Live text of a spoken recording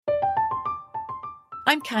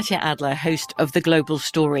I'm Katya Adler, host of The Global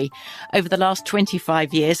Story. Over the last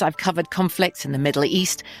 25 years, I've covered conflicts in the Middle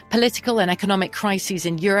East, political and economic crises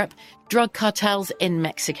in Europe, drug cartels in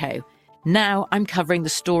Mexico. Now I'm covering the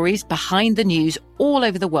stories behind the news all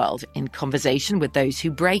over the world in conversation with those who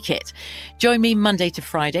break it. Join me Monday to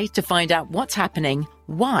Friday to find out what's happening,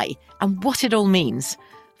 why, and what it all means.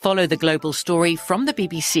 Follow The Global Story from the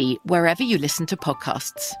BBC wherever you listen to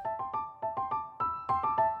podcasts.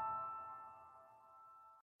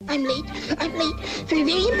 I'm late for a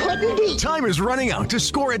very important date. Time is running out to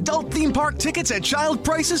score adult theme park tickets at child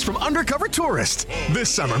prices from Undercover Tourist. This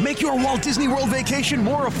summer, make your Walt Disney World vacation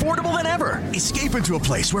more affordable than ever. Escape into a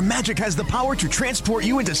place where magic has the power to transport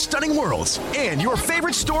you into stunning worlds and your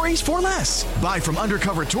favorite stories for less. Buy from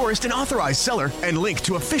Undercover Tourist, an authorized seller, and link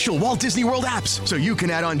to official Walt Disney World apps so you can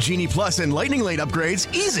add on Genie Plus and Lightning Lane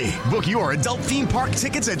upgrades easy. Book your adult theme park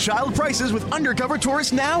tickets at child prices with Undercover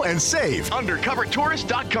Tourist now and save.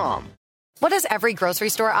 UndercoverTourist.com. What does every grocery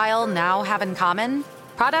store aisle now have in common?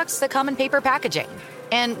 Products that come in paper packaging.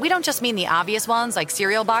 And we don't just mean the obvious ones like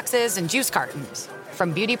cereal boxes and juice cartons.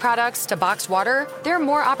 From beauty products to boxed water, there are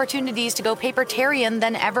more opportunities to go papertarian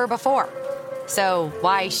than ever before. So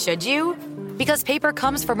why should you? Because paper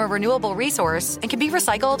comes from a renewable resource and can be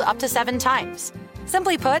recycled up to 7 times.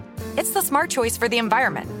 Simply put, it's the smart choice for the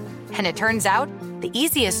environment. And it turns out, the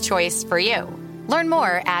easiest choice for you. Learn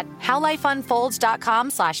more at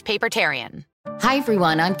howlifeunfolds.com/papertarian. Hi,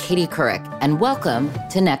 everyone. I'm Katie Couric, and welcome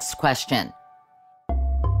to Next Question.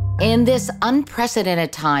 In this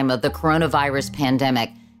unprecedented time of the coronavirus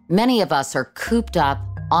pandemic, many of us are cooped up,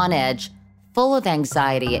 on edge, full of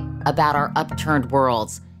anxiety about our upturned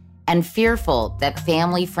worlds, and fearful that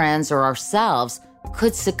family, friends, or ourselves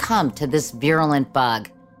could succumb to this virulent bug.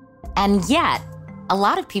 And yet, a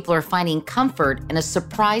lot of people are finding comfort in a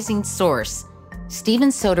surprising source: Steven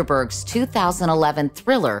Soderbergh's 2011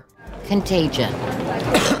 thriller, Contagion.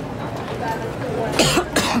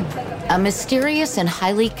 A mysterious and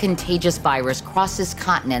highly contagious virus crosses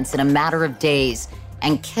continents in a matter of days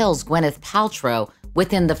and kills Gwyneth Paltrow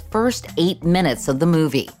within the first 8 minutes of the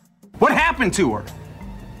movie. What happened to her?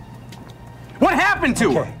 What happened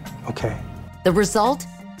to her? Okay. The result?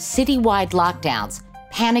 Citywide lockdowns,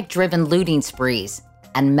 panic-driven looting sprees,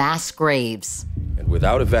 and mass graves. And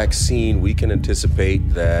without a vaccine, we can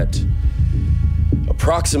anticipate that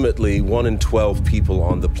approximately 1 in 12 people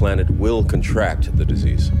on the planet will contract the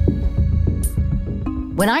disease.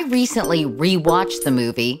 When I recently rewatched the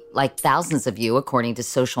movie, like thousands of you according to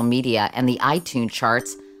social media and the iTunes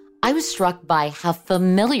charts, I was struck by how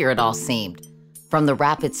familiar it all seemed. From the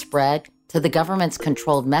rapid spread, to the government's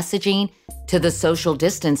controlled messaging, to the social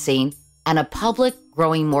distancing, and a public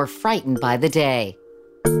growing more frightened by the day.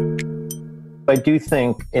 I do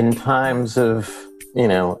think in times of,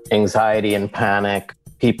 anxiety and panic,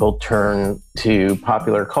 people turn to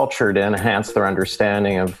popular culture to enhance their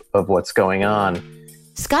understanding of what's going on.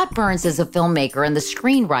 Scott Burns is a filmmaker and the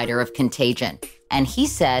screenwriter of Contagion. And he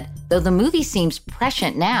said, though the movie seems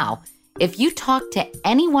prescient now, if you talk to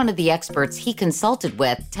any one of the experts he consulted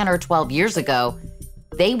with 10 or 12 years ago,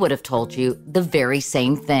 they would have told you the very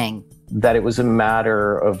same thing. That it was a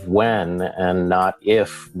matter of when and not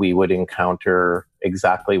if we would encounter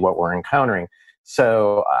exactly what we're encountering.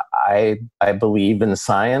 So I believe in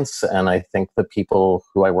science, and I think the people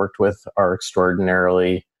who I worked with are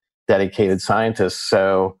extraordinarily dedicated scientists.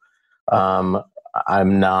 So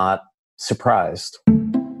I'm not surprised.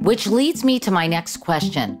 Which leads me to my next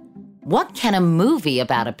question. What can a movie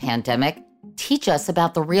about a pandemic teach us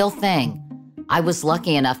about the real thing? I was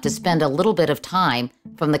lucky enough to spend a little bit of time,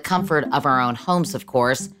 from the comfort of our own homes, of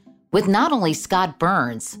course, with not only Scott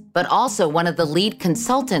Burns, but also one of the lead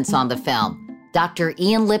consultants on the film, Dr.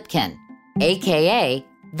 Ian Lipkin, a.k.a.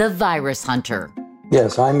 the Virus Hunter.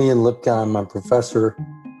 Yes, I'm Ian Lipkin. I'm a professor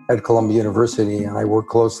at Columbia University, and I work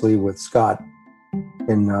closely with Scott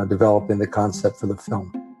in developing the concept for the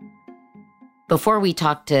film. Before we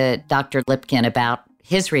talk to Dr. Lipkin about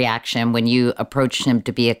his reaction when you approached him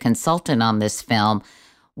to be a consultant on this film,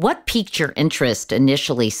 what piqued your interest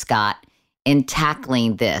initially, Scott, in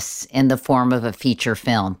tackling this in the form of a feature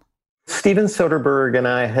film? Steven Soderbergh and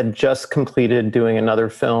I had just completed doing another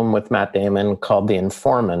film with Matt Damon called The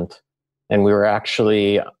Informant. And we were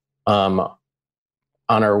actually on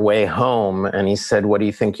our way home, and he said, "What do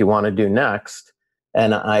you think you want to do next?"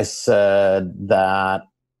 And I said that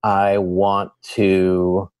I want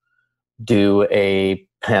to do a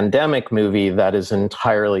pandemic movie that is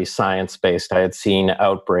entirely science-based. I had seen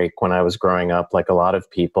Outbreak when I was growing up, like a lot of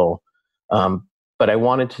people. But I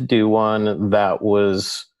wanted to do one that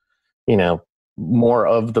was, more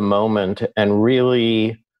of the moment and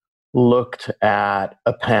really looked at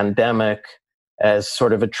a pandemic as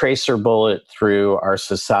sort of a tracer bullet through our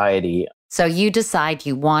society. So you decide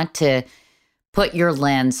you want to put your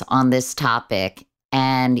lens on this topic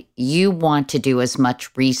and you want to do as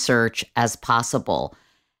much research as possible.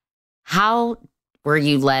 How were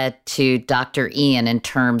you led to Dr. Ian in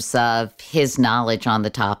terms of his knowledge on the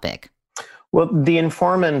topic? Well, The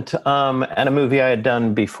Informant and a movie I had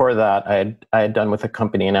done before that, I had done with a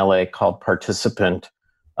company in LA called Participant,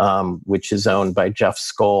 which is owned by Jeff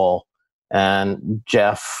Skoll. And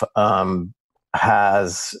Jeff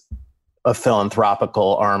has a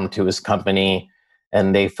philanthropical arm to his company,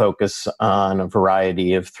 and they focus on a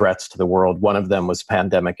variety of threats to the world. One of them was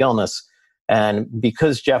pandemic illness. And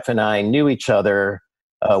because Jeff and I knew each other,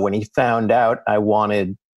 when he found out I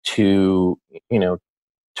wanted to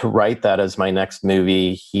write that as my next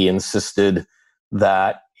movie, he insisted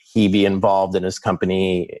that he be involved in his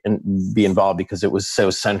company and be involved because it was so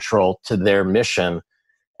central to their mission.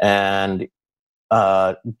 And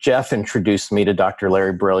Jeff introduced me to Dr.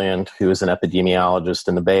 Larry Brilliant, who is an epidemiologist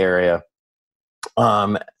in the Bay Area.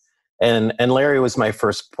 And Larry was my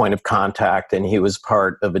first point of contact, and he was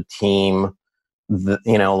part of a team,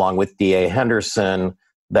 along with D.A. Henderson,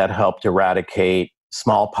 that helped eradicate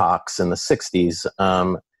smallpox in the 60s.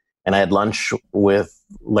 And I had lunch with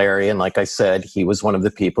Larry, and like I said, he was one of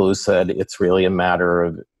the people who said it's really a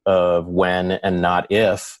matter of when and not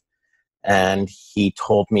if. And he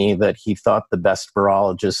told me that he thought the best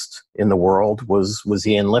virologist in the world was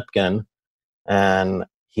Ian Lipkin. And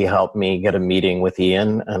he helped me get a meeting with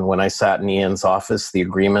Ian. And when I sat in Ian's office, the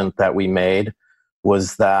agreement that we made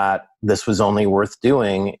was that this was only worth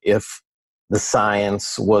doing if the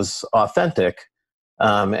science was authentic.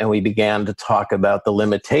 And we began to talk about the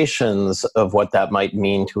limitations of what that might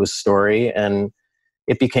mean to a story. And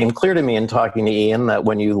it became clear to me in talking to Ian that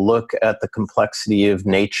when you look at the complexity of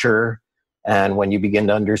nature and when you begin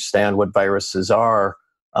to understand what viruses are,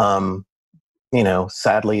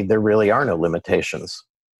 sadly, there really are no limitations.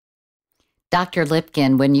 Dr.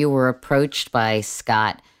 Lipkin, when you were approached by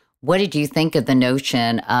Scott, what did you think of the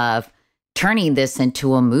notion of turning this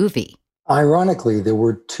into a movie? Ironically, there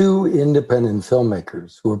were two independent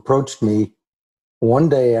filmmakers who approached me one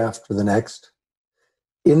day after the next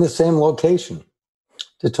in the same location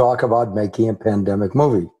to talk about making a pandemic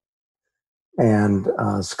movie. And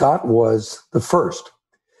Scott was the first.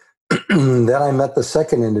 Then I met the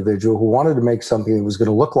second individual who wanted to make something that was going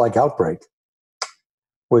to look like Outbreak,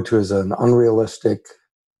 which was an unrealistic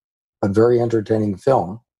but very entertaining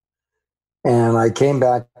film. And I came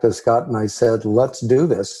back to Scott and I said, let's do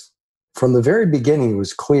this. From the very beginning, it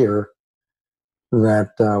was clear that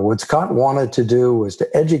what Scott wanted to do was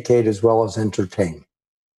to educate as well as entertain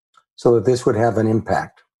so that this would have an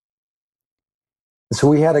impact. So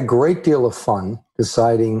we had a great deal of fun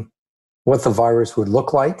deciding what the virus would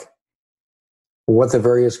look like, what the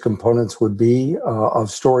various components would be of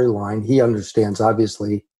storyline. He understands,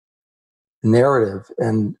 obviously, narrative.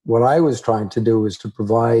 And what I was trying to do was to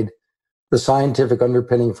provide the scientific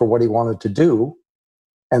underpinning for what he wanted to do,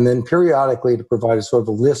 and then periodically to provide a sort of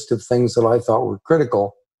a list of things that I thought were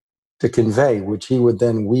critical to convey, which he would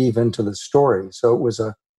then weave into the story. So it was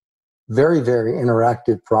a very, very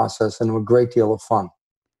interactive process and a great deal of fun.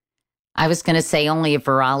 I was going to say only a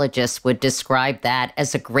virologist would describe that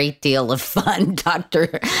as a great deal of fun, Dr.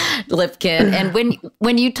 Lipkin. And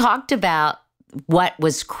when you talked about what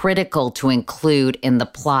was critical to include in the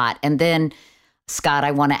plot, and then, Scott,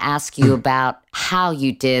 I want to ask you about how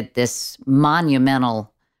you did this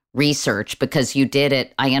monumental research, because you did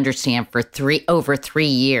it, I understand, for over 3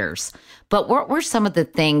 years. But what were some of the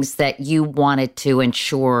things that you wanted to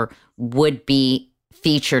ensure would be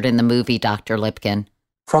featured in the movie, Dr. Lipkin?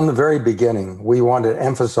 From the very beginning, we wanted to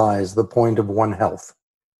emphasize the point of One Health,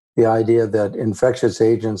 the idea that infectious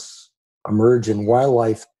agents emerge in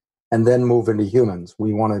wildlife and then move into humans.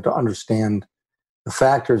 We wanted to understand the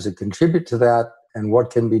factors that contribute to that and what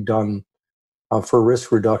can be done for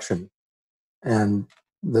risk reduction. And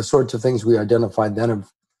the sorts of things we identified then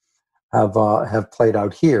have played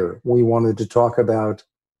out here. We wanted to talk about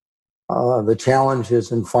the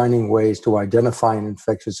challenges in finding ways to identify an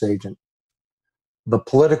infectious agent, the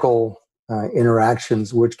political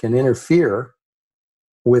interactions which can interfere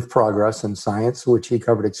with progress in science, which he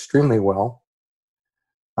covered extremely well,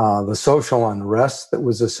 the social unrest that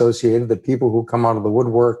was associated, the people who come out of the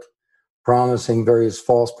woodwork promising various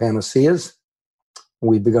false panaceas.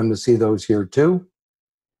 We've begun to see those here too.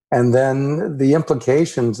 And then the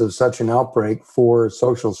implications of such an outbreak for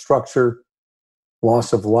social structure,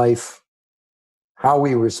 loss of life, how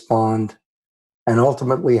we respond, and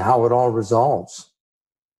ultimately how it all resolves.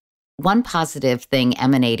 one positive thing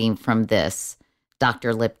emanating from this,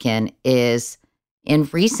 Dr. Lipkin, is in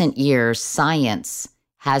recent years, science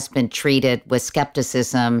has been treated with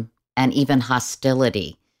skepticism and even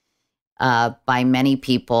hostility by many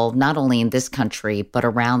people, not only in this country, but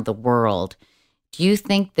around the world. Do you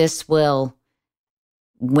think this will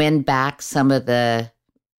win back some of the,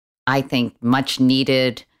 I think, much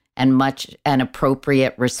needed and much and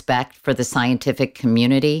appropriate respect for the scientific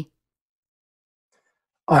community?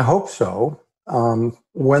 I hope so.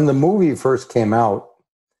 When the movie first came out,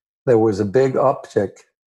 there was a big uptick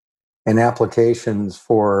in applications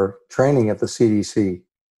for training at the CDC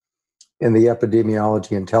in the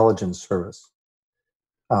Epidemiology Intelligence Service.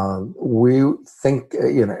 We think,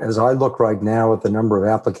 as I look right now at the number of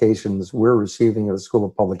applications we're receiving at the School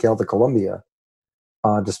of Public Health at Columbia,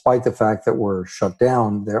 despite the fact that we're shut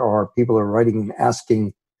down, there are people who are writing and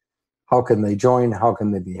asking, how can they join? How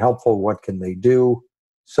can they be helpful? What can they do?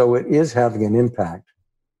 So it is having an impact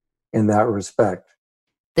in that respect.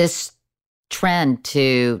 This trend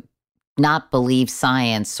to not believe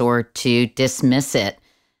science or to dismiss it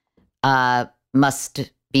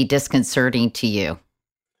must be disconcerting to you.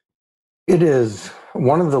 It is.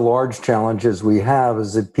 One of the large challenges we have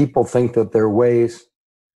is that people think that there are ways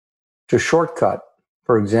to shortcut,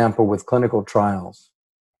 for example, with clinical trials.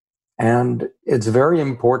 And it's very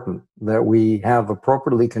important that we have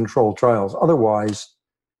appropriately controlled trials. Otherwise,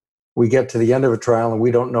 we get to the end of a trial and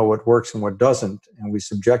we don't know what works and what doesn't, and we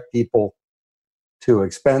subject people to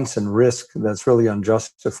expense and risk that's really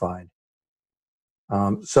unjustified.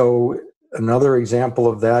 So another example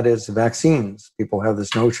of that is vaccines. People have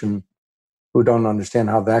this notion, who don't understand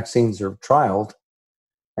how vaccines are trialed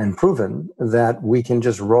and proven, that we can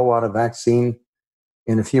just roll out a vaccine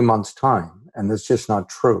in a few months' time, and that's just not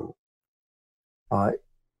true.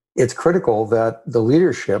 It's critical that the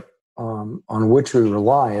leadership on which we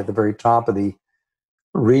rely at the very top of the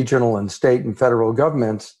regional and state and federal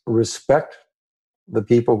governments respect the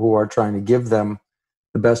people who are trying to give them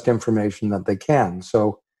the best information that they can.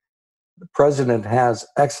 So the president has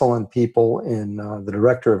excellent people in the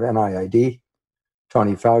director of NIAID,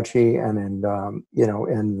 Tony Fauci, and in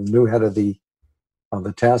the new head of the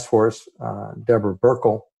task force, Deborah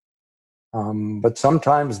Birkel. But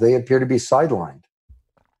sometimes they appear to be sidelined.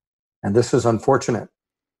 And this is unfortunate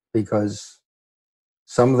because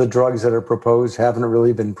some of the drugs that are proposed haven't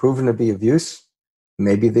really been proven to be of use.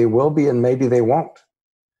 Maybe they will be, and maybe they won't.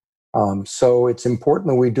 So it's important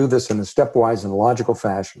that we do this in a stepwise and logical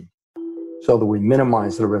fashion so that we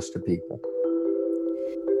minimize the risk to people.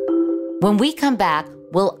 When we come back,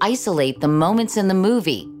 we'll isolate the moments in the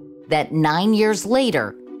movie that 9 years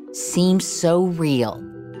later seem so real.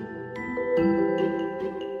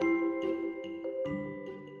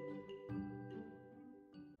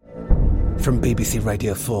 From BBC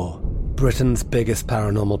Radio 4, Britain's biggest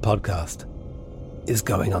paranormal podcast is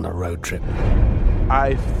going on a road trip.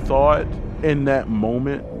 I thought in that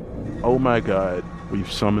moment, oh my God,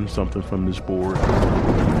 we've summoned something from this board.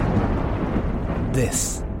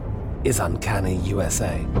 This is Uncanny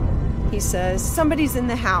USA. He says, somebody's in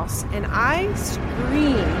the house, and I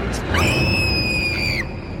screamed.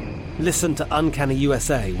 Listen to Uncanny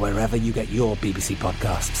USA wherever you get your BBC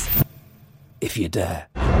podcasts, if you dare.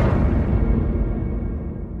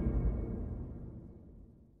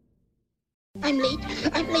 I'm late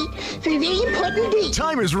for a very important date.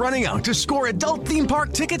 Time is running out to score adult theme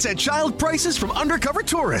park tickets at child prices from Undercover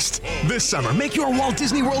Tourist. This summer, make your Walt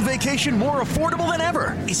Disney World vacation more affordable than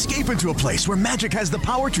ever. Escape into a place where magic has the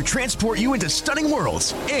power to transport you into stunning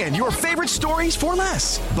worlds and your favorite stories for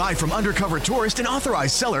less. Buy from Undercover Tourist, an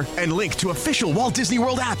authorized seller, and link to official Walt Disney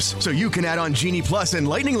World apps so you can add on Genie Plus and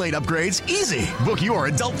Lightning Lane upgrades easy. Book your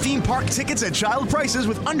adult theme park tickets at child prices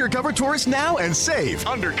with Undercover Tourist now and save.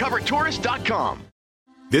 UndercoverTourist.com.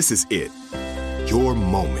 This is it. Your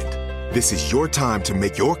moment. This is your time to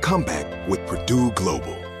make your comeback with Purdue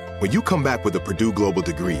Global. When you come back with a Purdue Global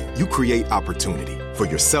degree, you create opportunity for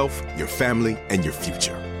yourself, your family, and your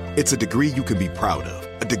future. It's a degree you can be proud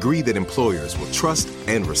of, a degree that employers will trust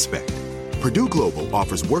and respect. Purdue Global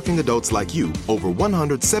offers working adults like you over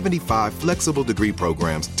 175 flexible degree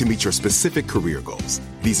programs to meet your specific career goals.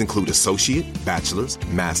 These include associate, bachelor's,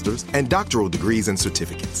 master's, and doctoral degrees and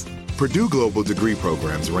certificates. Purdue Global degree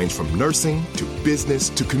programs range from nursing to business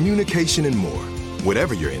to communication and more.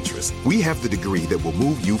 Whatever your interest, we have the degree that will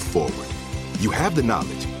move you forward. You have the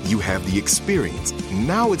knowledge, you have the experience.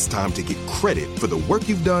 Now it's time to get credit for the work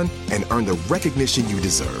you've done and earn the recognition you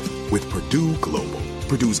deserve with Purdue Global,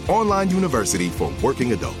 Purdue's online university for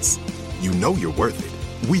working adults. You know you're worth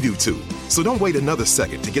it. We do too. So don't wait another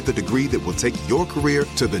second to get the degree that will take your career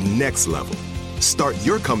to the next level. Start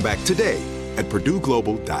your comeback today at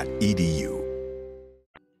PurdueGlobal.edu.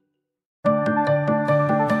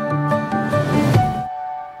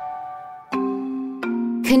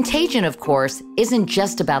 Contagion, of course, isn't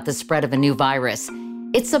just about the spread of a new virus.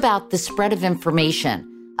 It's about the spread of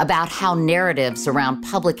information, about how narratives around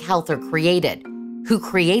public health are created, who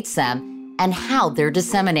creates them, and how they're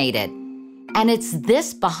disseminated. And it's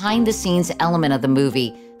this behind-the-scenes element of the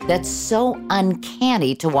movie that's so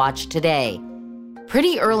uncanny to watch today.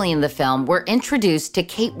 Pretty early in the film, we're introduced to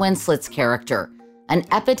Kate Winslet's character, an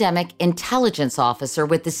epidemic intelligence officer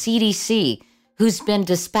with the CDC who's been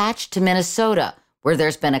dispatched to Minnesota, where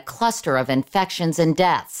there's been a cluster of infections and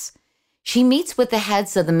deaths. She meets with the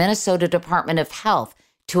heads of the Minnesota Department of Health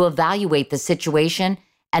to evaluate the situation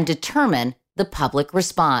and determine the public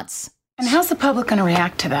response. And how's the public going to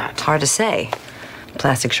react to that? Hard to say.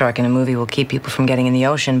 Plastic shark in a movie will keep people from getting in the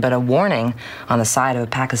ocean, but a warning on the side of a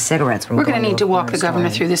pack of cigarettes. We're going to need to walk the governor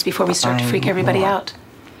through this before we start to freak everybody out.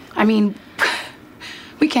 I mean,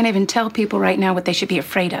 we can't even tell people right now what they should be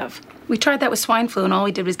afraid of. We tried that with swine flu, and all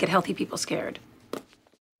we did was get healthy people scared.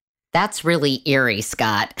 That's really eerie,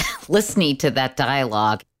 Scott, listening to that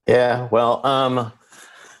dialogue. Yeah, well,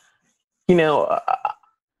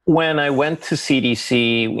 when I went to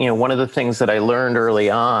CDC, one of the things that I learned early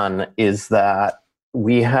on is that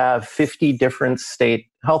we have 50 different state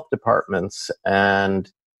health departments, and,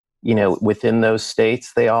 within those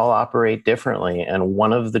states, they all operate differently. And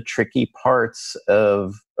one of the tricky parts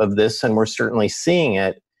of this, and we're certainly seeing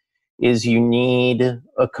it, is you need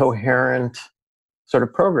a coherent sort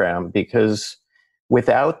of program, because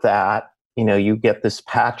without that, you get this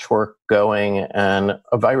patchwork going, and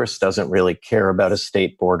a virus doesn't really care about a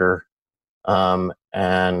state border.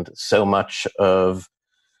 And so much of,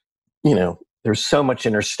 there's so much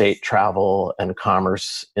interstate travel and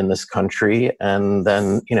commerce in this country. And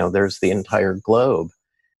then, there's the entire globe.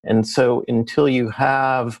 And so until you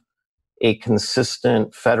have a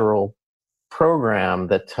consistent federal program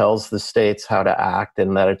that tells the states how to act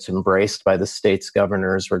and that it's embraced by the states'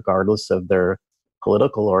 governors, regardless of their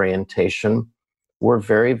political orientation, we're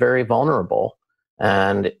very, very vulnerable.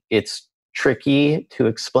 And it's tricky to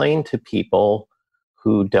explain to people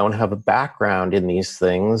who don't have a background in these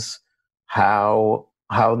things how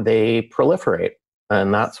they proliferate.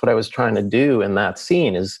 And that's what I was trying to do in that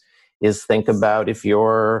scene is think about if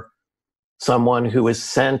you're someone who is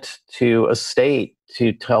sent to a state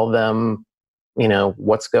to tell them,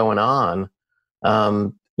 what's going on,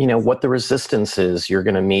 what the resistance is you're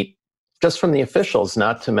going to meet just from the officials,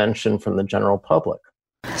 not to mention from the general public.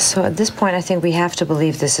 So at this point, I think we have to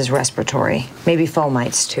believe this is respiratory, maybe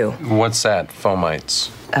fomites too. What's that, fomites?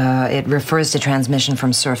 It refers to transmission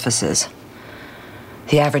from surfaces.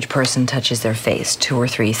 The average person touches their face 2,000 or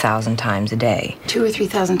 3,000 times a day. 2,000 or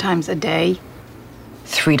 3,000 times a day?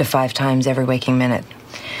 3 to 5 times every waking minute.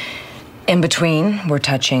 In between, we're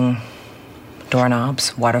touching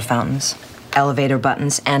doorknobs, water fountains, elevator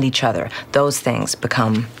buttons, and each other. Those things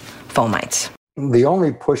become fomites. The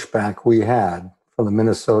only pushback we had from the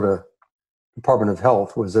Minnesota Department of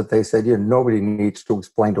Health was that they said, nobody needs to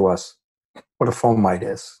explain to us what a fomite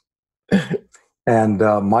is. And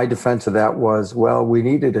my defense of that was, well, we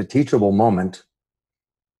needed a teachable moment,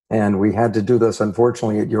 and we had to do this,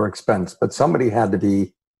 unfortunately, at your expense. But somebody had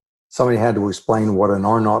to explain what an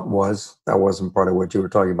R0 was. That wasn't part of what you were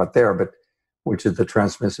talking about there, but which is the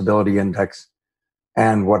transmissibility index,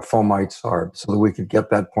 and what fomites are, so that we could get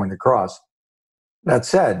that point across. That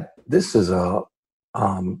said, this is a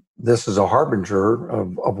harbinger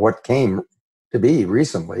of what came to be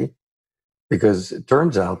recently, because it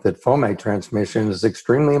turns out that fomite transmission is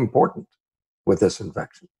extremely important with this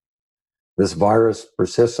infection. This virus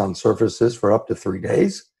persists on surfaces for up to 3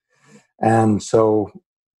 days, and so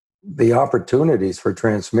the opportunities for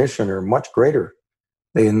transmission are much greater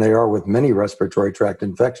than they are with many respiratory tract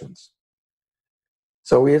infections.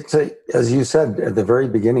 So it's as you said at the very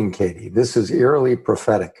beginning, Katie, this is eerily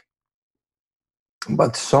prophetic.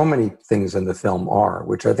 But so many things in the film are,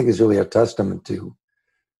 which I think is really a testament to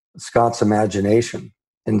Scott's imagination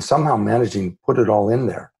and somehow managing to put it all in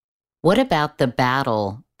there. What about the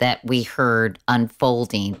battle that we heard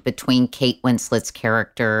unfolding between Kate Winslet's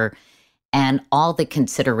character and all the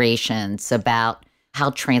considerations about how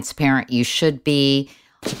transparent you should be?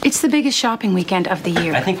 It's the biggest shopping weekend of the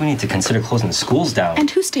year. I think we need to consider closing the schools down.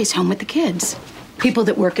 And who stays home with the kids? People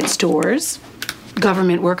that work at stores,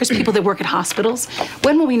 government workers, people that work at hospitals.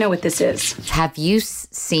 When will we know what this is? Have you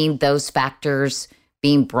seen those factors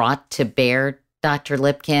being brought to bear, Dr.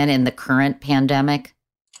 Lipkin, in the current pandemic?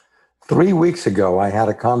 3 weeks ago, I had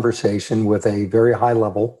a conversation with a very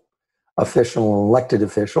high-level official, elected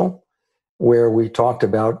official, where we talked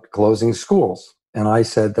about closing schools. And I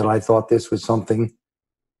said that I thought this was something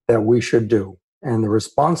that we should do. And the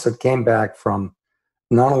response that came back from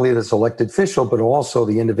not only this elected official, but also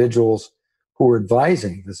the individuals who were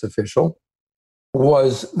advising this official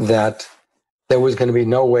was that there was going to be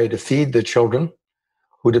no way to feed the children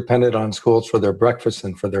who depended on schools for their breakfast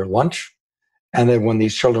and for their lunch. And that when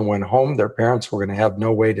these children went home, their parents were going to have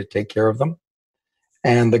no way to take care of them.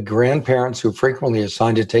 And the grandparents who frequently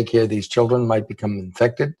assigned to take care of these children might become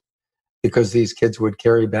infected because these kids would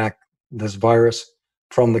carry back this virus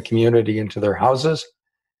from the community into their houses.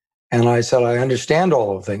 And I said, I understand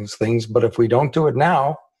all of these things, but if we don't do it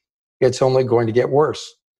now, it's only going to get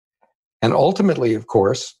worse. And ultimately, of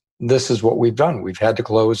course, this is what we've done. We've had to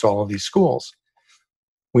close all of these schools.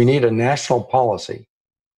 We need a national policy.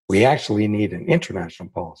 We actually need an international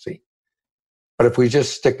policy. But if we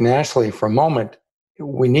just stick nationally for a moment,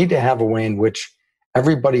 we need to have a way in which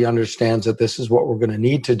everybody understands that this is what we're going to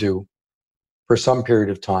need to do for some period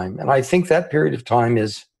of time. And I think that period of time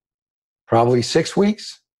is probably 6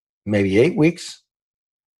 weeks, maybe 8 weeks.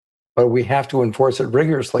 But we have to enforce it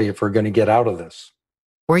rigorously if we're going to get out of this.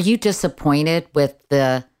 Were you disappointed with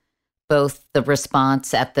both the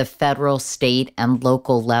response at the federal, state, and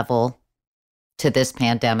local level to this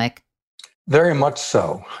pandemic? Very much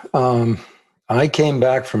so. I came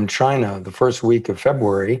back from China the first week of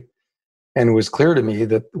February, and it was clear to me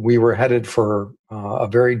that we were headed for a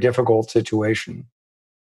very difficult situation.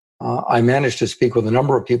 I managed to speak with a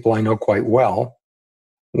number of people I know quite well.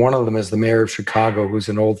 One of them is the mayor of Chicago, who's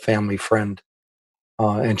an old family friend.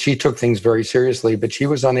 And she took things very seriously, but she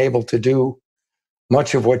was unable to do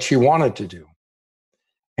much of what she wanted to do.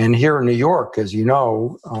 And here in New York, as you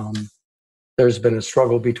know, there's been a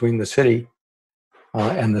struggle between the city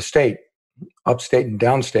and the state, upstate and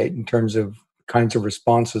downstate, in terms of kinds of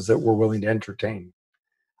responses that we're willing to entertain.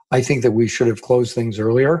 I think that we should have closed things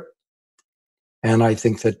earlier. And I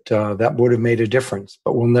think that that would have made a difference,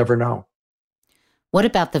 but we'll never know. What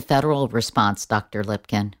about the federal response, Dr.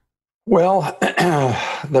 Lipkin? Well,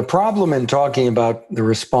 the problem in talking about the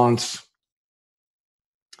response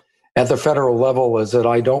at the federal level is that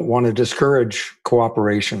I don't want to discourage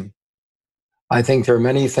cooperation. I think there are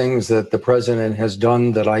many things that the president has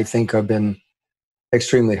done that I think have been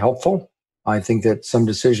extremely helpful. I think that some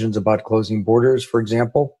decisions about closing borders, for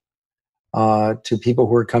example, to people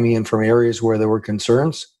who are coming in from areas where there were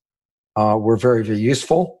concerns, were very, very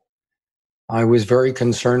useful. I was very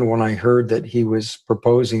concerned when I heard that he was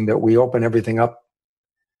proposing that we open everything up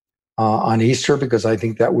on Easter, because I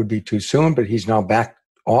think that would be too soon, but he's now backed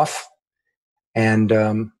off. And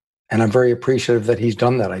I'm very appreciative that he's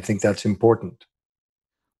done that. I think that's important.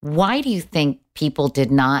 Why do you think people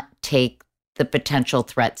did not take the potential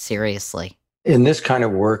threat seriously? In this kind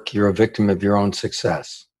of work, you're a victim of your own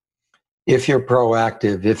success. If you're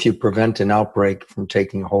proactive, if you prevent an outbreak from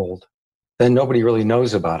taking hold, then nobody really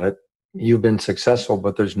knows about it. You've been successful,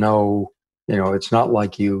 but there's no, it's not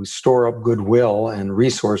like you store up goodwill and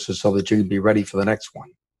resources so that you can be ready for the next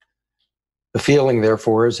one. The feeling,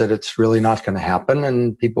 therefore, is that it's really not going to happen,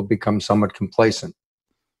 and people become somewhat complacent.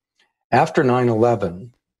 After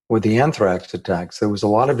 9/11, with the anthrax attacks, there was a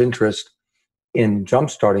lot of interest in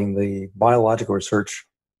jumpstarting the biological research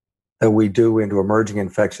that we do into emerging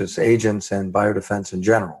infectious agents and biodefense in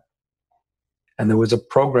general. And there was a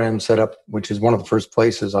program set up, which is one of the first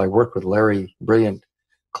places I worked with Larry Brilliant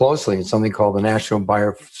closely, in something called the National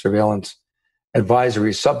Biosurveillance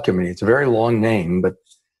Advisory Subcommittee. It's a very long name, but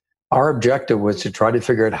our objective was to try to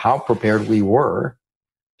figure out how prepared we were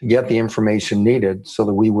to get the information needed so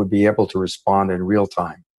that we would be able to respond in real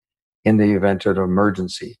time in the event of an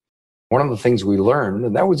emergency. One of the things we learned,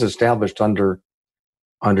 and that was established under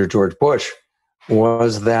George Bush,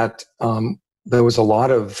 was that there was a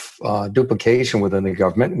lot of duplication within the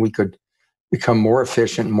government. We could become more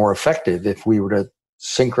efficient and more effective if we were to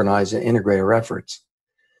synchronize and integrate our efforts.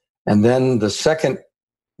 And then the second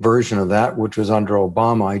version of that, which was under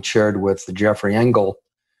Obama, I chaired with Jeffrey Engel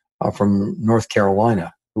from North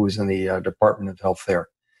Carolina, who was in the Department of Health there.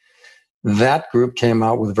 That group came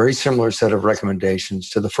out with a very similar set of recommendations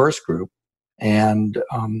to the first group. And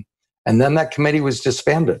then that committee was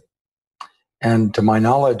disbanded. And to my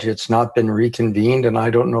knowledge, it's not been reconvened, and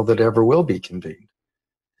I don't know that it ever will be convened.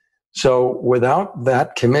 So without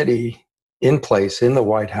that committee in place in the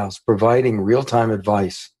White House, providing real-time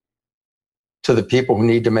advice to the people who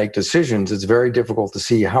need to make decisions, it's very difficult to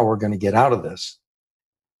see how we're going to get out of this.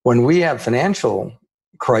 When we have financial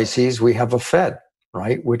crises, we have a Fed,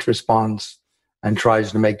 right, which responds and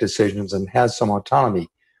tries to make decisions and has some autonomy.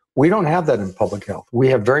 We don't have that in public health. We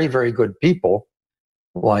have very, very good people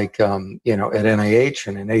like, at NIH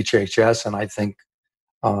and in HHS, and I think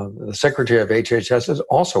the secretary of HHS is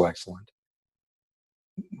also excellent.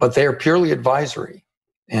 But they are purely advisory.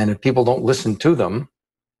 And if people don't listen to them,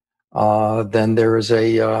 then there's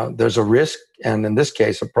a risk, and in this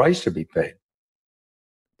case, a price to be paid.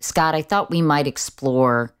 Scott, I thought we might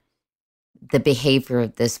explore the behavior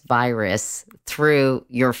of this virus through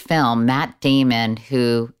your film. Matt Damon,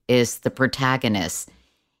 who is the protagonist,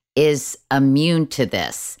 is immune to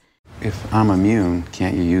this. If I'm immune,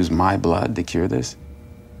 can't you use my blood to cure this?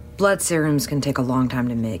 Blood serums can take a long time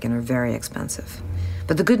to make and are very expensive.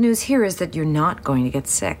 But the good news here is that you're not going to get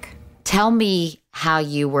sick. Tell me how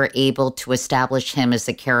you were able to establish him as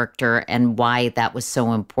a character and why that was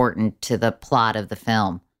so important to the plot of the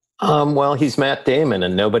film. Well, he's Matt Damon,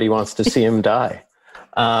 and nobody wants to see him die.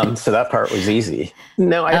 So that part was easy.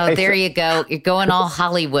 No, there you go. You're going all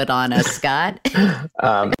Hollywood on us, Scott.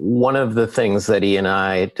 One of the things that he and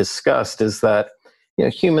I discussed is that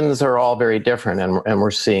humans are all very different, and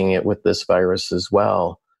we're seeing it with this virus as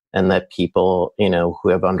well. And that people, who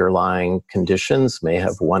have underlying conditions may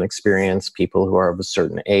have one experience. People who are of a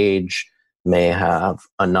certain age may have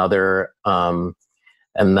another, and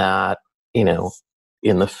that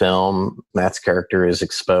in the film, Matt's character is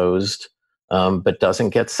exposed, but doesn't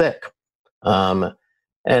get sick. And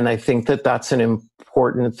I think that that's an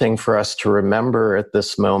important thing for us to remember at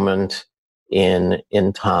this moment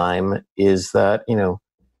in time, is that,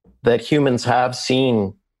 that humans have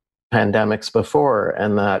seen pandemics before,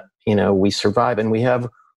 and that, we survive, and we have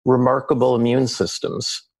remarkable immune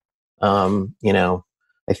systems. I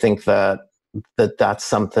think that's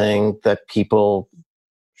something that people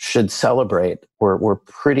should celebrate. We're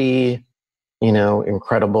pretty,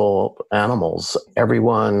 incredible animals.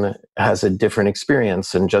 Everyone has a different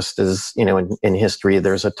experience. And just as, in history,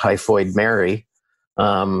 there's a typhoid Mary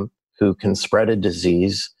who can spread a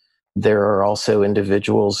disease, there are also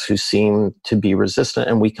individuals who seem to be resistant,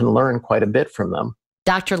 and we can learn quite a bit from them.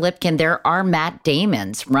 Dr. Lipkin, there are Matt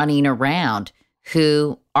Damons running around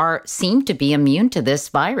who seem to be immune to this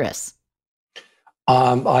virus.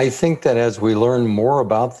 I think that as we learn more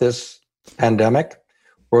about this pandemic,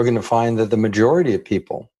 we're going to find that the majority of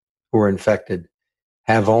people who are infected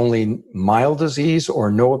have only mild disease or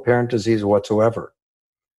no apparent disease whatsoever.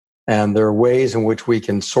 And there are ways in which we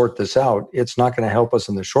can sort this out. It's not going to help us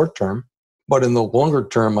in the short term, but in the longer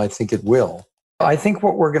term, I think it will. I think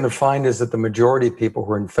what we're going to find is that the majority of people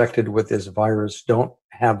who are infected with this virus don't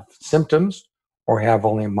have symptoms or have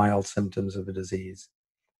only mild symptoms of a disease.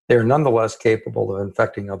 They're nonetheless capable of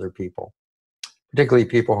infecting other people, particularly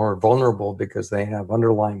people who are vulnerable because they have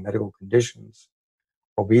underlying medical conditions,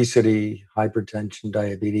 obesity, hypertension,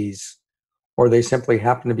 diabetes, or they simply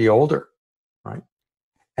happen to be older, right?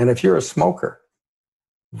 And if you're a smoker,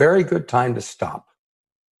 very good time to stop.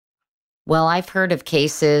 Well, I've heard of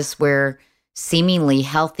cases where seemingly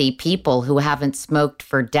healthy people who haven't smoked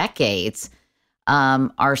for decades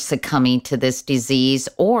are succumbing to this disease,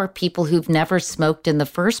 or people who've never smoked in the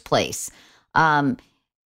first place.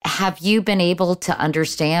 Have you been able to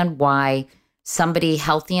understand why somebody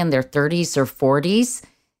healthy in their 30s or 40s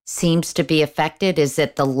seems to be affected? Is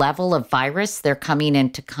it the level of virus they're coming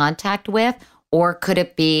into contact with, or could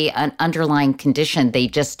it be an underlying condition they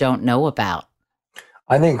just don't know about?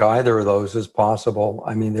 I think either of those is possible.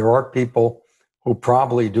 I mean, there are people who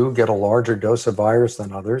probably do get a larger dose of virus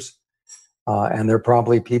than others. And there are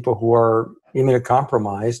probably people who are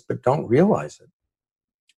immunocompromised but don't realize it,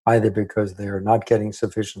 either because they're not getting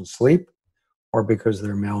sufficient sleep or because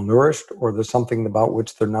they're malnourished or there's something about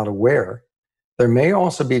which they're not aware. There may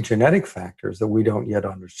also be genetic factors that we don't yet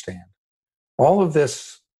understand. All of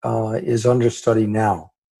this is under study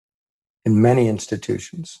now in many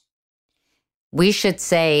institutions. We should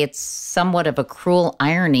say it's somewhat of a cruel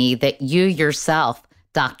irony that you yourself,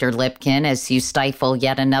 Dr. Lipkin, as you stifle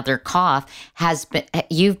yet another cough,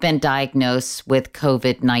 you've been diagnosed with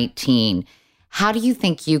COVID-19. How do you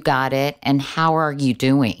think you got it, and how are you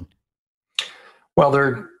doing? Well,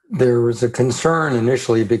 there was a concern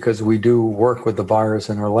initially because we do work with the virus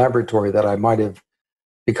in our laboratory that I might have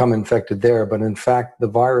become infected there. But in fact, the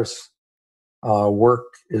virus work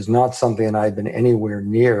is not something that I've been anywhere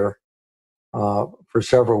near for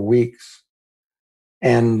several weeks.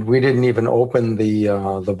 And we didn't even open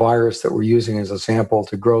the virus that we're using as a sample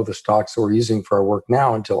to grow the stocks that we're using for our work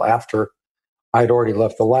now until after I'd already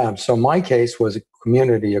left the lab. So my case was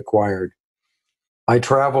community acquired. I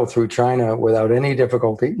traveled through China without any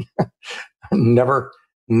difficulty, never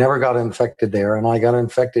got infected there, and I got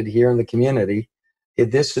infected here in the community.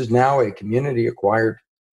 This is now a community acquired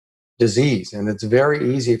disease, and it's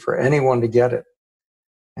very easy for anyone to get it.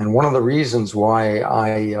 And one of the reasons why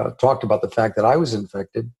I talked about the fact that I was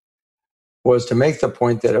infected was to make the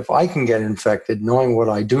point that if I can get infected, knowing what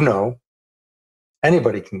I do know,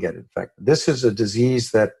 anybody can get infected. This is a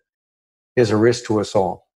disease that is a risk to us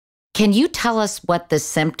all. Can you tell us what the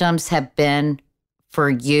symptoms have been for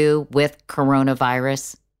you with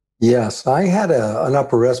coronavirus? Yes, I had an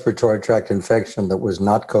upper respiratory tract infection that was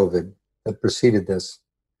not COVID that preceded this.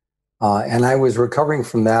 And I was recovering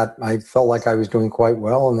from that. I felt like I was doing quite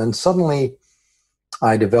well. And then suddenly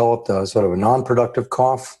I developed a sort of a non-productive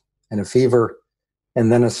cough and a fever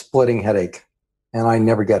and then a splitting headache. And I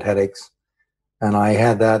never get headaches. And I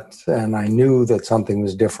had that and I knew that something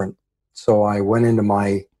was different. So I went into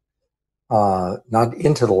my, not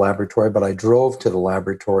into the laboratory, but I drove to the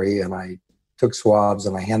laboratory and I took swabs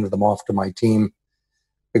and I handed them off to my team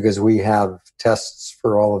because we have tests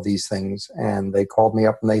for all of these things. And they called me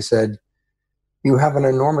up and they said, you have an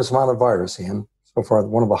enormous amount of virus, Ian. So far,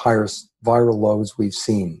 one of the highest viral loads we've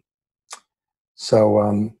seen.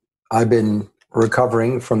 So I've been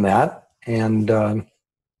recovering from that. And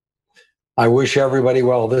I wish everybody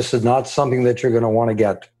well. This is not something that you're going to want to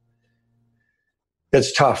get.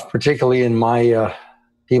 It's tough, particularly in my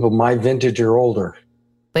people, my vintage or older.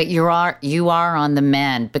 But you are on the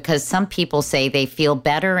mend, because some people say they feel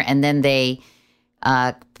better and then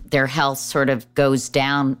their health sort of goes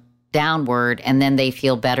downward and then they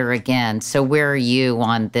feel better again. So where are you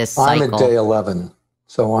on this cycle? I'm at day 11.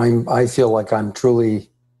 So I feel like I'm truly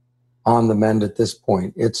on the mend at this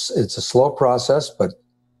point. It's a slow process, but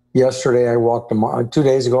yesterday I walked 2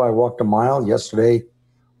 days ago I walked a mile. Yesterday,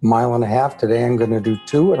 a mile and a half. Today I'm going to do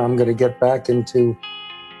 2, and I'm going to get back into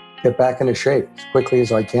shape as quickly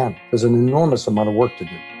as I can. There's an enormous amount of work to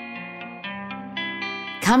do.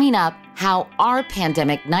 Coming up, how our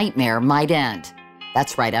pandemic nightmare might end.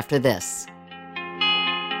 That's right after this.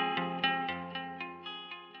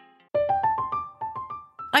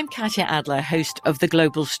 I'm Katya Adler, host of The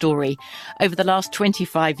Global Story. Over the last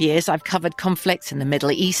 25 years, I've covered conflicts in the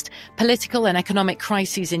Middle East, political and economic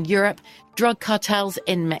crises in Europe, drug cartels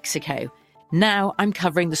in Mexico. Now I'm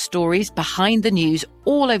covering the stories behind the news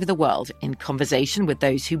all over the world in conversation with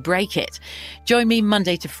those who break it. Join me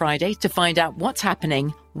Monday to Friday to find out what's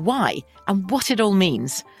happening, why, and what it all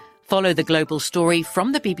means. Follow The Global Story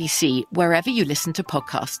from the BBC wherever you listen to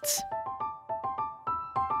podcasts.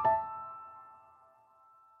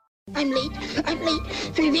 I'm late for a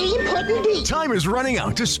very important date. Time is running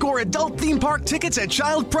out to score adult theme park tickets at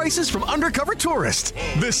child prices from Undercover Tourist.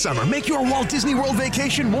 This summer, make your Walt Disney World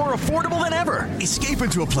vacation more affordable than ever. Escape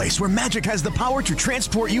into a place where magic has the power to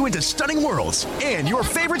transport you into stunning worlds and your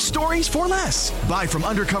favorite stories for less. Buy from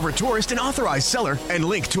Undercover Tourist, an authorized seller, and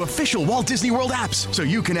link to official Walt Disney World apps so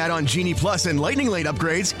you can add on Genie Plus and Lightning Lane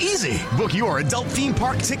upgrades easy. Book your adult theme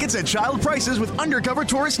park tickets at child prices with Undercover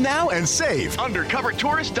Tourist now and save.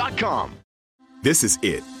 UndercoverTourist.com. This is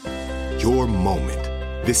it. Your moment.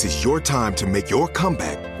 This is your time to make your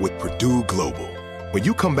comeback with Purdue Global. When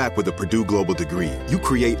you come back with a Purdue Global degree, you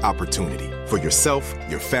create opportunity for yourself,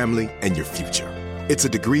 your family, and your future. It's a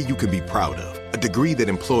degree you can be proud of, a degree that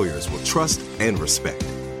employers will trust and respect.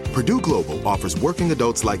 Purdue Global offers working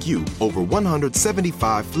adults like you over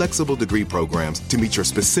 175 flexible degree programs to meet your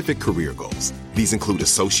specific career goals. These include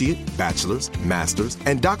associate, bachelor's, master's,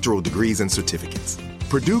 and doctoral degrees and certificates.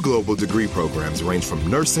 Purdue Global degree programs range from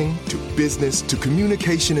nursing to business to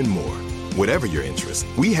communication and more. Whatever your interest,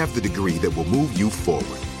 we have the degree that will move you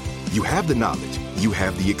forward. You have the knowledge, you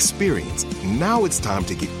have the experience. Now it's time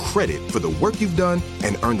to get credit for the work you've done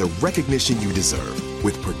and earn the recognition you deserve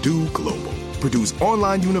with Purdue Global, Purdue's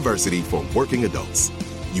online university for working adults.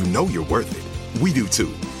 You know you're worth it. We do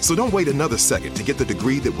too. So don't wait another second to get the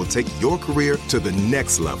degree that will take your career to the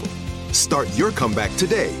next level. Start your comeback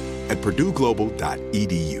today at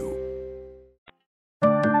purdueglobal.edu.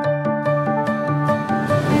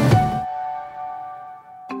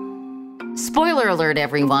 Spoiler alert,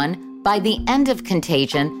 everyone. By the end of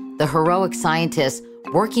Contagion, the heroic scientists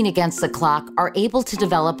working against the clock are able to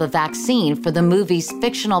develop a vaccine for the movie's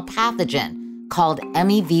fictional pathogen called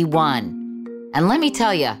MEV1. And let me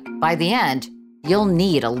tell you, by the end, you'll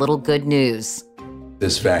need a little good news.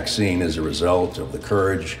 This vaccine is a result of the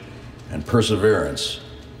courage and perseverance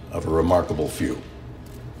of a remarkable few.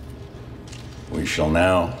 We shall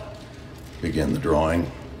now begin the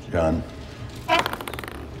drawing. John.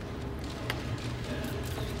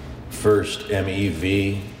 First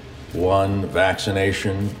MEV1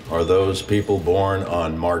 vaccination are those people born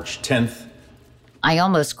on March 10th. I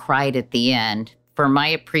almost cried at the end for my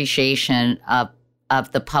appreciation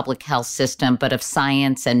of the public health system, but of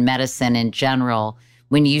science and medicine in general.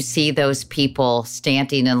 When you see those people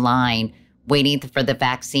standing in line waiting for the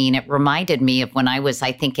vaccine. It reminded me of when I was,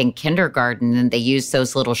 I think, in kindergarten, and they used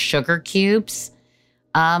those little sugar cubes.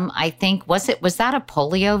 I think, was that a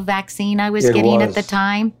polio vaccine I was getting at the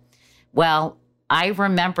time? Well, I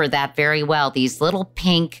remember that very well, these little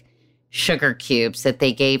pink sugar cubes that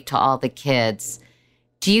they gave to all the kids.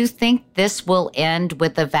 Do you think this will end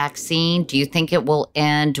with the vaccine? Do you think it will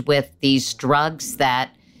end with these drugs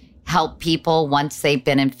that help people once they've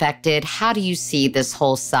been infected? How do you see this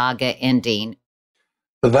whole saga ending?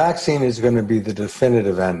 The vaccine is going to be the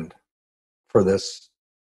definitive end for this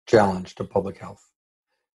challenge to public health.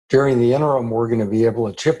 During the interim, we're going to be able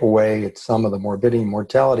to chip away at some of the morbidity and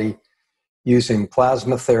mortality using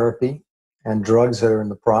plasma therapy and drugs that are in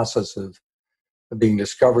the process of being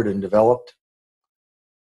discovered and developed.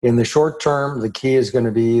 In the short term, the key is going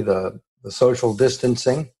to be the social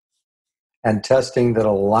distancing and testing that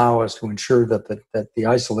allow us to ensure that the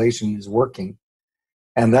isolation is working.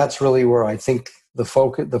 And that's really where I think the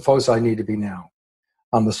foci need to be now,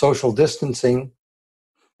 on the social distancing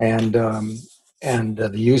and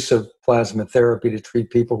the use of plasma therapy to treat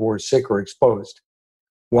people who are sick or exposed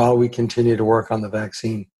while we continue to work on the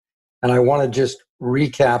vaccine. And I want to just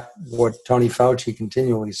recap what Tony Fauci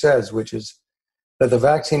continually says, which is that the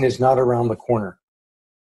vaccine is not around the corner.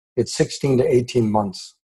 It's 16 to 18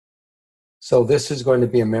 months. So this is going to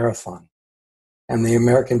be a marathon. And the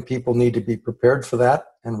American people need to be prepared for that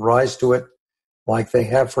and rise to it like they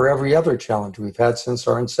have for every other challenge we've had since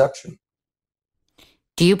our inception.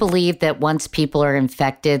 Do you believe that once people are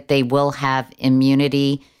infected, they will have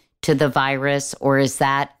immunity to the virus, or is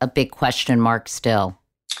that a big question mark still?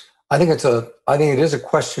 I think it is a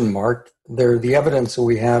question mark. The evidence that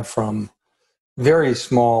we have from very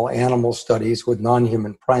small animal studies with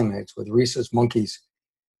non-human primates, with rhesus monkeys,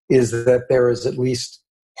 is that there is at least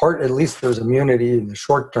there's immunity in the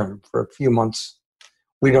short term for a few months.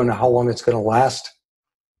 We don't know how long it's going to last.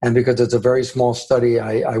 And because it's a very small study,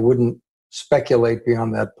 I wouldn't speculate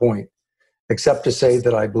beyond that point, except to say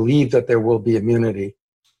that I believe that there will be immunity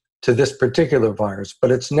to this particular virus,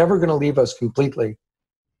 but it's never going to leave us completely.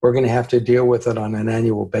 We're going to have to deal with it on an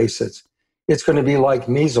annual basis. It's going to be like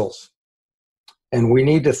measles. And we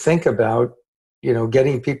need to think about,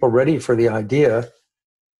 getting people ready for the idea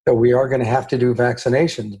that we are going to have to do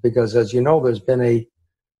vaccinations, because as you know,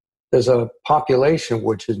 there's a population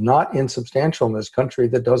which is not insubstantial in this country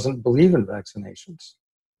that doesn't believe in vaccinations.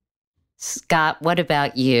 Scott, what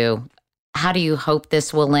about you? How do you hope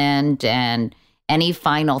this will end, and any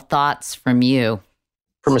final thoughts from you?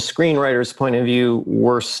 From a screenwriter's point of view,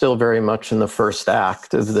 we're still very much in the first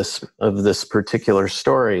act of this particular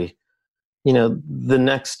story. The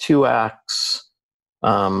next two acts,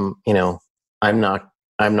 I'm not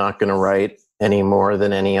going to write any more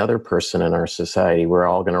than any other person in our society. We're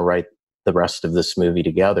all going to write the rest of this movie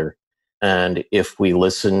together. And if we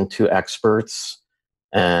listen to experts,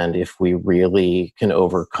 and if we really can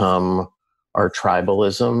overcome our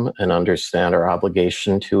tribalism and understand our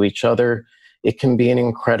obligation to each other, it can be an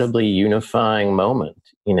incredibly unifying moment.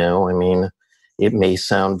 It may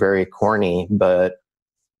sound very corny, but,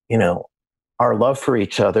 our love for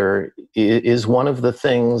each other is one of the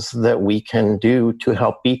things that we can do to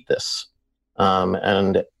help beat this.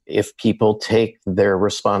 And if people take their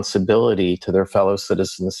responsibility to their fellow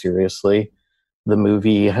citizens seriously, the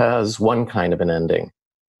movie has one kind of an ending.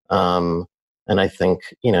 And I think,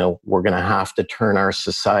 we're going to have to turn our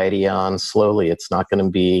society on slowly. It's not going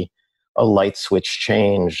to be a light switch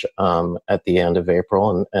change at the end of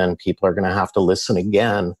April. And people are going to have to listen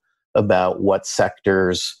again about what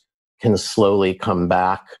sectors can slowly come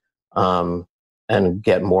back and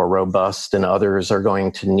get more robust, and others are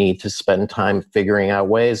going to need to spend time figuring out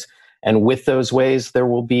ways. And with those ways, there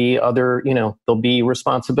will be there'll be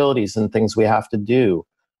responsibilities and things we have to do.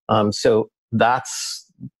 So that's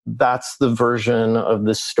the version of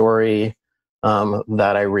the story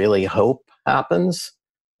that I really hope happens.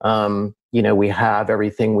 We have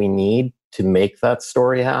everything we need to make that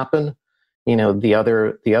story happen. The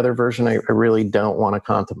other version I really don't want to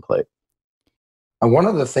contemplate. And one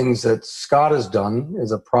of the things that Scott has done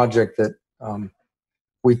is a project that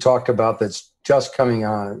we talked about that's just coming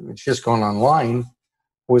on, it's just gone online,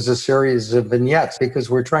 was a series of vignettes, because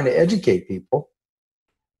we're trying to educate people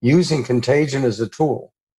using contagion as a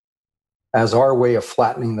tool, as our way of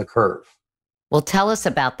flattening the curve. Well, tell us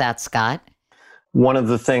about that, Scott. One of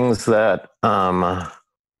the things that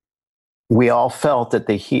we all felt at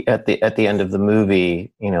the end of the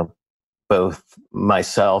movie, both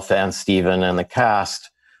myself and Stephen and the cast,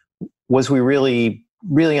 was we really,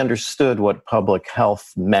 really understood what public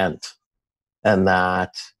health meant, and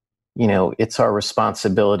that, it's our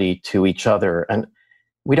responsibility to each other. And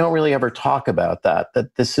we don't really ever talk about that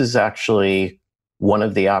this is actually one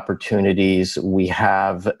of the opportunities we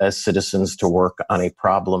have as citizens to work on a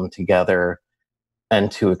problem together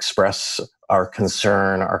and to express our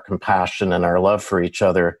concern, our compassion, and our love for each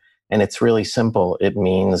other. And it's really simple. It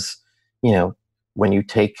means, when you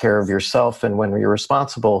take care of yourself and when you're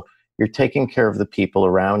responsible, you're taking care of the people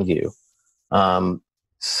around you.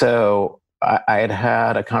 So I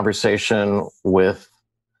had a conversation with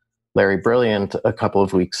Larry Brilliant a couple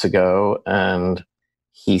of weeks ago, and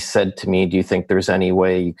he said to me, do you think there's any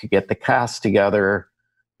way you could get the cast together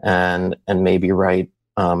and maybe write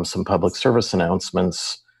some public service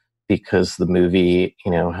announcements, because the movie,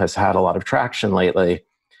 has had a lot of traction lately.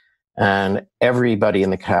 And everybody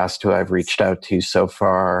in the cast who I've reached out to so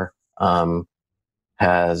far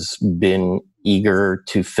has been eager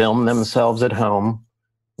to film themselves at home.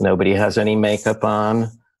 Nobody has any makeup on.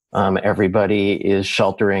 Everybody is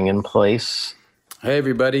sheltering in place. Hey,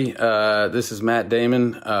 everybody. This is Matt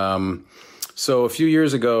Damon. So a few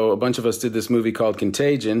years ago, a bunch of us did this movie called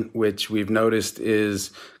Contagion, which we've noticed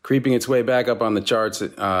is creeping its way back up on the charts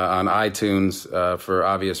on iTunes for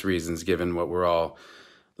obvious reasons, given what we're all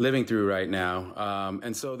living through right now.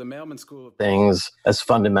 And so the Mailman School of Things as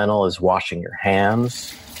fundamental as washing your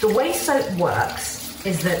hands. The way soap works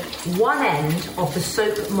is that one end of the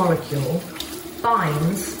soap molecule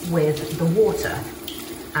binds with the water,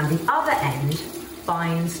 and the other end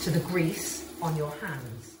binds to the grease on your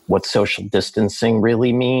hands. What social distancing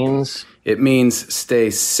really means? It means stay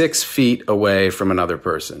 6 feet away from another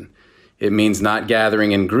person. It means not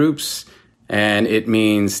gathering in groups, and it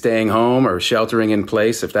means staying home or sheltering in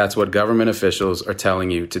place if that's what government officials are telling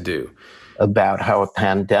you to do. About how a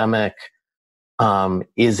pandemic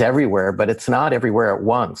is everywhere, but it's not everywhere at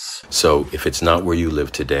once. So if it's not where you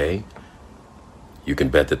live today, you can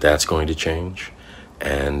bet that that's going to change.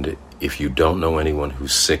 And if you don't know anyone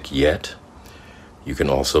who's sick yet, you can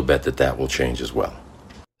also bet that that will change as well.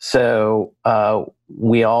 So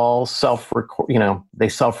we all they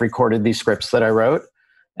self-recorded these scripts that I wrote,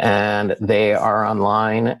 and they are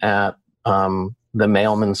online at the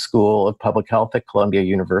Mailman School of Public Health at Columbia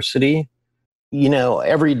University.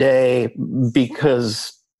 Every day,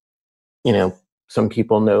 because, some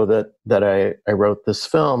people know that I wrote this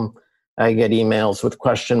film, I get emails with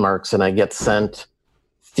question marks, and I get sent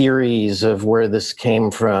theories of where this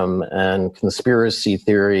came from, and conspiracy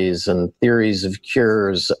theories and theories of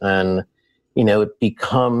cures. And, it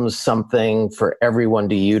becomes something for everyone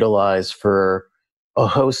to utilize for a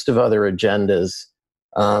host of other agendas.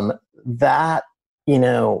 I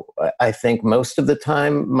think most of the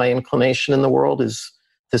time my inclination in the world is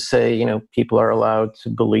to say, people are allowed to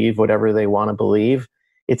believe whatever they want to believe.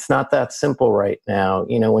 It's not that simple right now.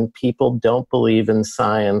 When people don't believe in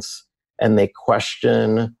science and they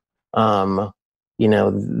question, the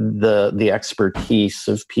expertise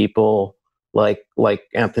of people like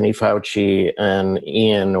Anthony Fauci and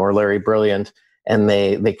Ian or Larry Brilliant, and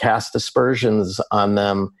they cast aspersions on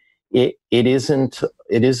them, it isn't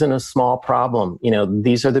a small problem.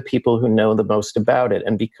 These are the people who know the most about it.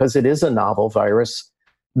 And because it is a novel virus,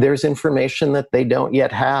 there's information that they don't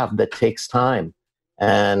yet have that takes time.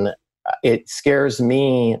 And it scares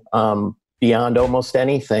me beyond almost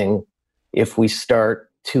anything if we start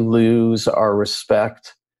to lose our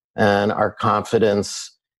respect and our confidence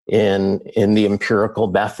in the empirical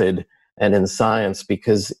method and in science,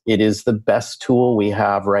 because it is the best tool we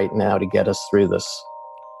have right now to get us through this.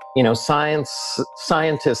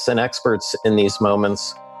 Scientists and experts in these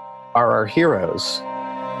moments are our heroes.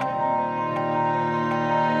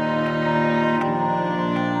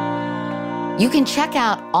 You can check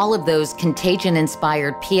out all of those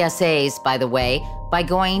contagion-inspired PSAs, by the way, by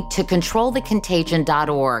going to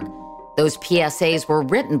controlthecontagion.org. Those PSAs were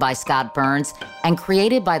written by Scott Burns and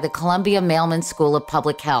created by the Columbia Mailman School of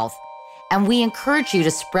Public Health. And we encourage you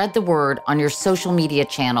to spread the word on your social media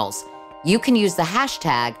channels. You can use the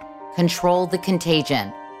hashtag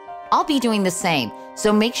 #ControlTheContagion. I'll be doing the same,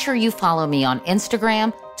 so make sure you follow me on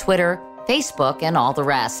Instagram, Twitter, Facebook, and all the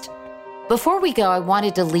rest. Before we go, I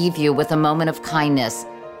wanted to leave you with a moment of kindness.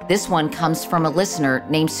 This one comes from a listener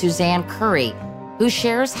named Suzanne Curry, who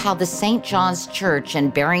shares how the St. John's Church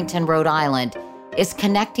in Barrington, Rhode Island, is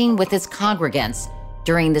connecting with its congregants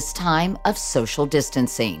during this time of social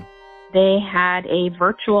distancing. They had a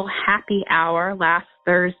virtual happy hour last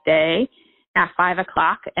Thursday at 5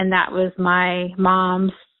 o'clock, and that was my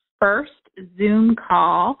mom's first Zoom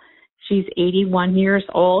call. She's 81 years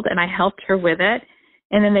old, and I helped her with it.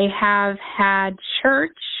 And then they have had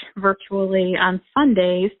church virtually on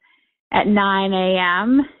Sundays at 9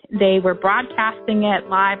 a.m. They were broadcasting it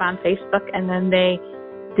live on Facebook, and then they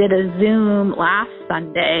did a Zoom last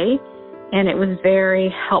Sunday, and it was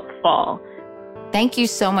very helpful. Thank you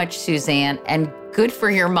so much, Suzanne, and good for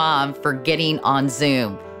your mom for getting on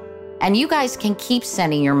Zoom. And you guys can keep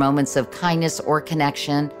sending your moments of kindness or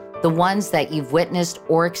connection, the ones that you've witnessed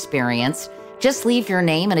or experienced. Just leave your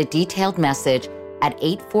name and a detailed message at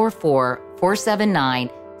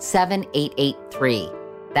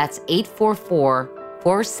 844-479-7883. That's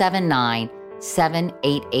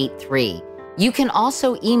 844-479-7883. You can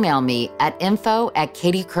also email me at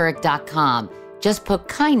info@katiecouric.com. Just put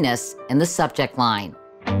kindness in the subject line.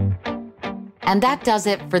 And that does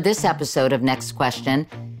it for this episode of Next Question.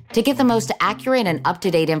 To get the most accurate and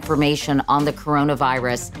up-to-date information on the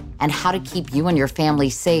coronavirus and how to keep you and your family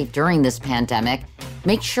safe during this pandemic,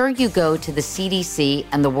 make sure you go to the CDC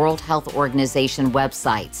and the World Health Organization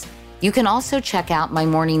websites. You can also check out my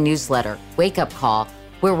morning newsletter, Wake Up Call,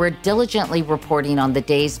 where we're diligently reporting on the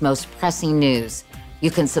day's most pressing news.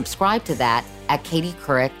 You can subscribe to that at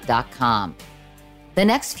katiecouric.com. The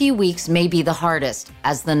next few weeks may be the hardest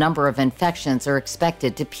as the number of infections are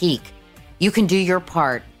expected to peak. You can do your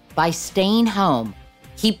part by staying home.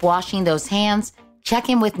 Keep washing those hands, check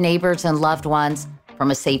in with neighbors and loved ones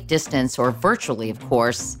from a safe distance or virtually, of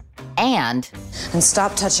course. And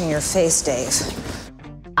stop touching your face, Dave.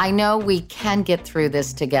 I know we can get through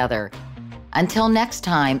this together. Until next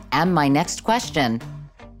time and my next question,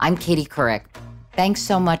 I'm Katie Couric. Thanks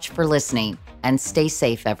so much for listening and stay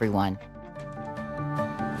safe, everyone.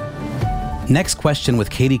 Next Question with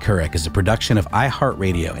Katie Couric is a production of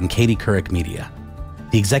iHeartRadio and Katie Couric Media.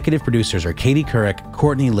 The executive producers are Katie Couric,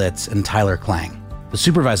 Courtney Litz, and Tyler Klang. The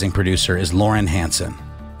supervising producer is Lauren Hansen.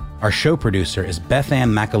 Our show producer is Beth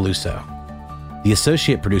Ann Macaluso. The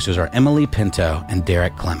associate producers are Emily Pinto and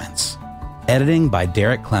Derek Clements. Editing by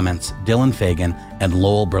Derek Clements, Dylan Fagan, and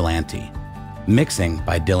Lowell Berlanti. Mixing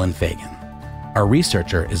by Dylan Fagan. Our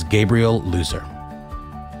researcher is Gabriel Loser.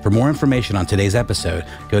 For more information on today's episode,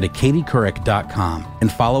 go to katiecouric.com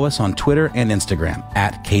and follow us on Twitter and Instagram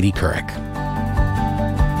at Katie Couric.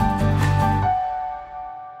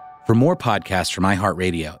 For more podcasts from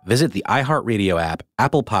iHeartRadio, visit the iHeartRadio app,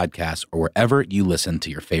 Apple Podcasts, or wherever you listen to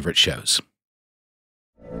your favorite shows.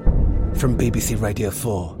 From BBC Radio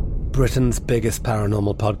 4, Britain's biggest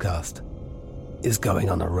paranormal podcast is going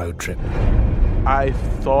on a road trip. I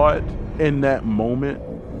thought in that moment,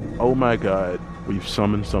 oh my God, we've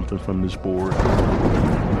summoned something from this board.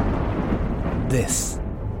 This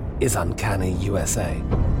is Uncanny USA.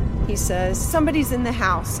 He says, somebody's in the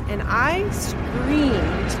house, and I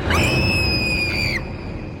screamed.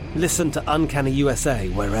 Listen to Uncanny USA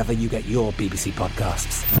wherever you get your BBC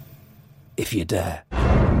podcasts, if you dare.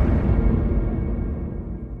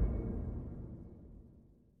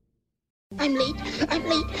 I'm late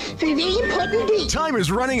for a very important date. Time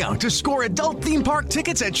is running out to score adult theme park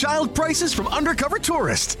tickets at child prices from Undercover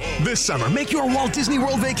Tourist. This summer, make your Walt Disney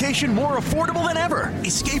World vacation more affordable than ever.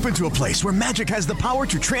 Escape into a place where magic has the power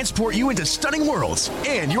to transport you into stunning worlds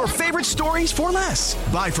and your favorite stories for less.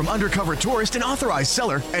 Buy from Undercover Tourist, an authorized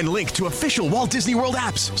seller, and link to official Walt Disney World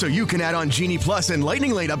apps so you can add on Genie Plus and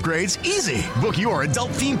Lightning Lane upgrades easy. Book your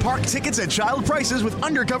adult theme park tickets at child prices with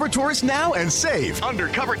Undercover Tourist now and save.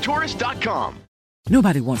 UndercoverTourist.com.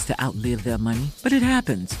 Nobody wants to outlive their money, but it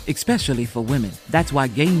happens, especially for women. That's why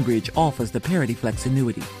Gainbridge offers the Parity Flex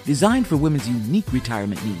annuity, designed for women's unique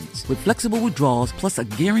retirement needs, with flexible withdrawals plus a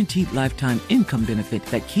guaranteed lifetime income benefit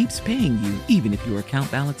that keeps paying you even if your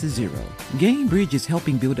account balance is zero. Gainbridge is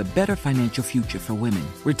helping build a better financial future for women.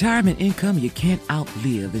 Retirement income you can't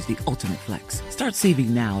outlive is the ultimate flex. Start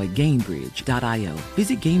saving now at Gainbridge.io.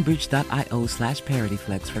 Visit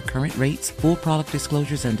Gainbridge.io/ParityFlex for current rates, full product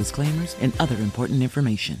disclosures and disclaimers, and other important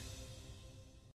information.